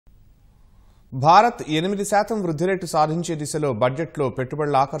భారత్ 8% వృద్ధి రేటు సాధించే దిశలో బడ్జెట్లో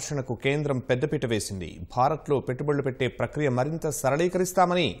పెట్టుబడుల ఆకర్షణకు కేంద్రం పెద్దపీట వేసింది. భారత్లో పెట్టుబడులు పెట్టే ప్రక్రియ మరింత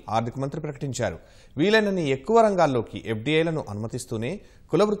సరళీకరిస్తామని ఆర్థిక మంత్రి ప్రకటించారు. వీలైనన్ని ఎక్కువ రంగాల్లోకి ఎఫ్డీఐలను అనుమతిస్తూనే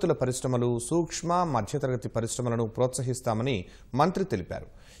కులవృత్తుల పరిశ్రమలు, సూక్ష్మ మధ్యతరగతి పరిశ్రమలను ప్రోత్సహిస్తామని మంత్రి తెలిపారు.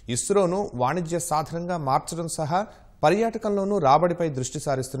 ఇస్రోను వాణిజ్య సాధనంగా మార్చడం సహా పర్యాటకంలోనూ రాబడిపై దృష్టి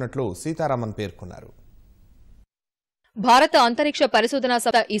సారిస్తున్నట్లు సీతారామన్ పేర్కొన్నారు. భారత అంతరిక్ష పరిశోధనా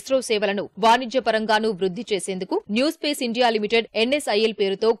సంస్థ ఇస్రో సేవలను వాణిజ్యపరంగానూ వృద్ధి చేసేందుకు new space India limited NSIL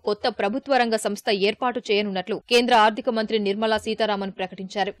పేరుతో కొత్త ప్రభుత్వ రంగ సంస్థ ఏర్పాటు చేయనున్నట్లు కేంద్ర ఆర్థిక మంత్రి నిర్మలా సీతారామన్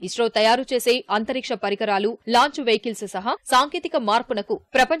ప్రకటించారు. ఇస్రో తయారు చేసే అంతరిక్ష పరికరాలు, లాంచ్ వెహికల్స్ సహా సాంకేతిక మార్పునకు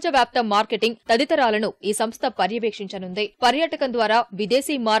ప్రపంచవ్యాప్త మార్కెటింగ్ తదితరాలను ఈ సంస్థ పర్యవేక్షించనుంది. పర్యాటకం ద్వారా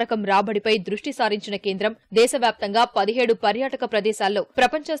విదేశీ మారకం రాబడిపై దృష్టి సారించిన కేంద్రం దేశవ్యాప్తంగా 17 పర్యాటక ప్రదేశాల్లో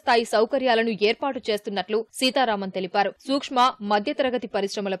ప్రపంచ స్థాయి సౌకర్యాలను ఏర్పాటు చేస్తున్నట్లు సీతారామన్ తెలిపారు. సూక్ష్మ మధ్యతరగతి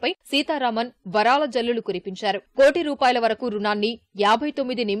పరిశ్రమలపై సీతారామన్ వరాల జల్లులు కురిపించారు. ₹1 కోటి వరకు రుణాన్ని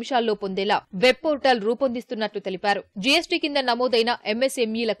 59 నిమిషాల్లో పొందేలా వెబ్ పోర్టల్ రూపొందిస్తున్నట్లు తెలిపారు. జీఎస్టీ కింద నమోదైన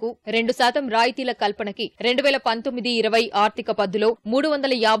ఎంఎస్ఎంఈలకు 2% రాయితీల కల్పనకి 2019-20 ఆర్థిక పద్దులో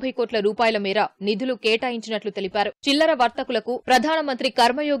 ₹350 కోట్ల మేర నిధులు కేటాయించినట్లు తెలిపారు. చిల్లర వర్తకులకు ప్రధానమంత్రి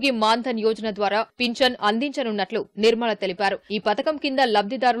కర్మయోగి మాన్ధన్ యోజన ద్వారా పింఛన్ అందించనున్నట్లు నిర్మల తెలిపారు. ఈ పథకం కింద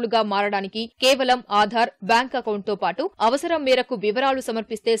లబ్దిదారులుగా మారడానికి కేవలం ఆధార్, బ్యాంక్ అకౌంట్తో పాటు అవసరం మేరకు వివరాలు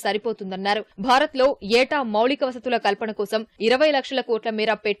సమర్పిస్తే సరిపోతుందన్నారు. భారత్లో ఏటా మౌలిక వసతుల కల్పన కోసం 20 లక్షల కోట్ల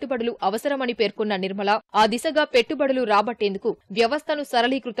మేర పెట్టుబడులు అవసరమని పేర్కొన్న నిర్మల ఆ దిశగా పెట్టుబడులు రాబట్టేందుకు వ్యవస్థను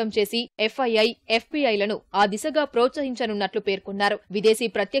సరళీకృతం చేసి ఎఫ్ఐఐ, ఎఫ్పీఐలను ఆ దిశగా ప్రోత్సహించనున్నట్లు పేర్కొన్నారు. విదేశీ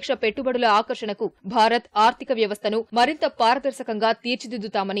ప్రత్యక్ష పెట్టుబడుల ఆకర్షణకు భారత్ ఆర్థిక వ్యవస్థను మరింత పారదర్శకంగా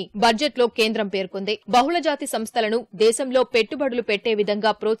తీర్చిదిద్దుతామని బడ్జెట్లో కేంద్రం పేర్కొంది. బహుళజాతి సంస్థలను దేశంలో పెట్టుబడులు పెట్టే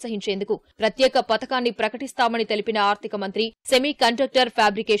విధంగా ప్రోత్సహించేందుకు ప్రత్యేక పథకాన్ని ప్రకటిస్తామని తెలిపిన ఆర్థిక మంత్రి semi conductor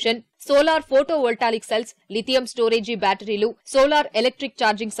fabrication, solar photo వోల్టాలిక్ cells, lithium storage బ్యాటరీలు, సోలార్ ఎలక్ట్రిక్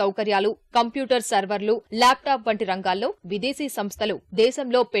ఛార్జింగ్ సౌకర్యాలు, కంప్యూటర్ సర్వర్లు, ల్యాప్టాప్ వంటి రంగాల్లో విదేశీ సంస్థలు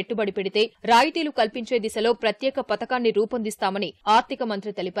దేశంలో పెట్టుబడి పెడితే రాయితీలు కల్పించే దిశలో ప్రత్యేక పథకాన్ని రూపొందిస్తామని ఆర్థిక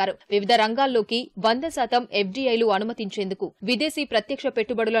మంత్రి తెలిపారు. వివిధ రంగాల్లోకి 100% ఎఫ్డీఐలు అనుమతించేందుకు విదేశీ ప్రత్యక్ష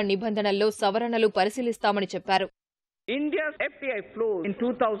పెట్టుబడుల నిబంధనల్లో సవరణలు పరిశీలిస్తామని చెప్పారు. India's FDI flow in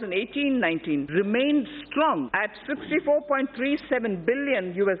 2018-19 remained strong at $64.37 billion,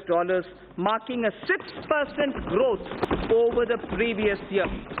 marking a 6% growth over the previous year.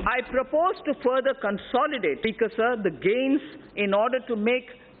 I propose to further consolidate the gains in order to make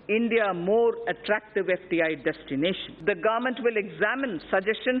India a more attractive FDI destination. The government will examine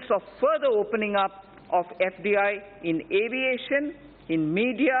suggestions of further opening up of FDI in aviation, in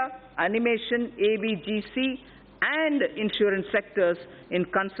media, animation, AVGC, and insurance sectors in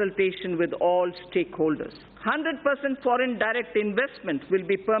consultation with all stakeholders. 100% foreign direct investment will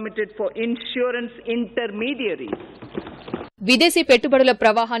be permitted for insurance intermediaries. విదేశీ పెట్టుబడుల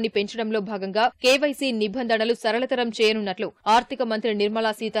ప్రవాహాన్ని పెంచడంలో భాగంగా KYC నిబంధనలు సరళతరం చేయనున్నట్లు ఆర్థిక మంత్రి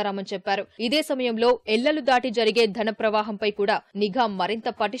నిర్మలా సీతారామన్ చెప్పారు. ఇదే సమయంలో ఎల్లలు దాటి జరిగే ధన ప్రవాహంపై కూడా నిఘా మరింత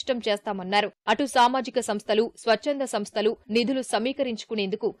పటిష్టం చేస్తామన్నారు. అటు సామాజిక సంస్థలు, స్వచ్ఛంద సంస్థలు నిధులు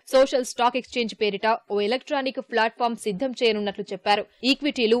సమీకరించుకునేందుకు సోషల్ స్టాక్ ఎక్స్చేంజ్ పేరిట ఓ ఎలక్ట్రానిక్ ప్లాట్ఫామ్ సిద్దం చేయనున్నట్లు చెప్పారు.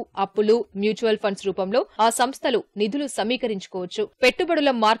 ఈక్విటీలు, అప్పులు, మ్యూచువల్ ఫండ్స్ రూపంలో ఆ సంస్థలు నిధులు సమీకరించుకోవచ్చు. పెట్టుబడుల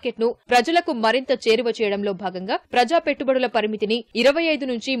మార్కెట్ను ప్రజలకు మరింత చేరువ చేయడంలో భాగంగా ప్రజా పెట్టుబడుల పరిమితిని 25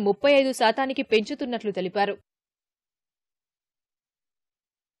 నుంచి 35% పెంచుతున్నట్లు తెలిపారు.